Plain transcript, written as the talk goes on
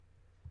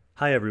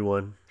Hi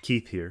everyone,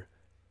 Keith here.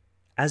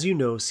 As you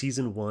know,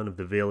 Season 1 of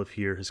The Vale of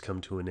Here has come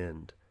to an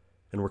end,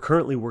 and we're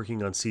currently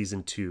working on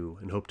Season 2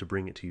 and hope to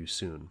bring it to you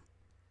soon.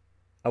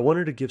 I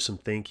wanted to give some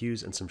thank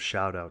yous and some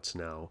shout outs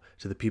now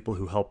to the people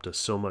who helped us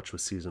so much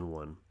with Season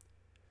 1.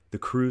 The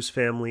Cruz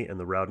family and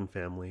the Rowden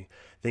family,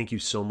 thank you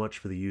so much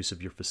for the use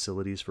of your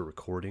facilities for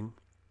recording.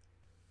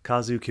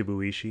 Kazu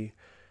Kibuishi,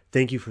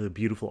 thank you for the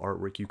beautiful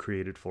artwork you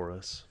created for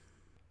us.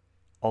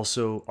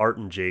 Also, Art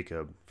and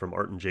Jacob from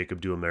Art and Jacob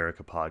Do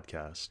America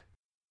podcast.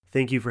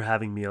 Thank you for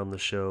having me on the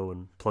show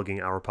and plugging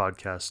our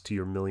podcast to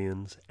your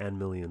millions and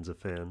millions of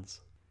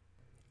fans.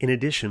 In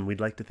addition, we'd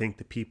like to thank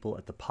the people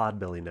at the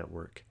Podbelly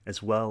Network,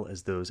 as well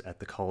as those at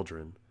the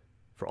Cauldron,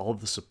 for all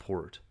of the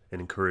support and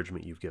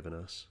encouragement you've given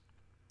us.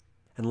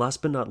 And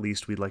last but not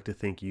least, we'd like to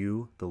thank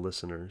you, the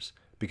listeners,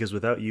 because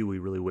without you, we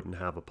really wouldn't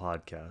have a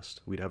podcast.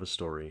 We'd have a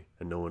story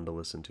and no one to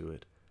listen to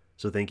it.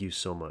 So thank you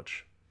so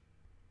much.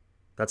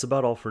 That's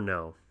about all for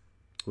now.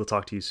 We'll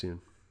talk to you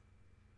soon.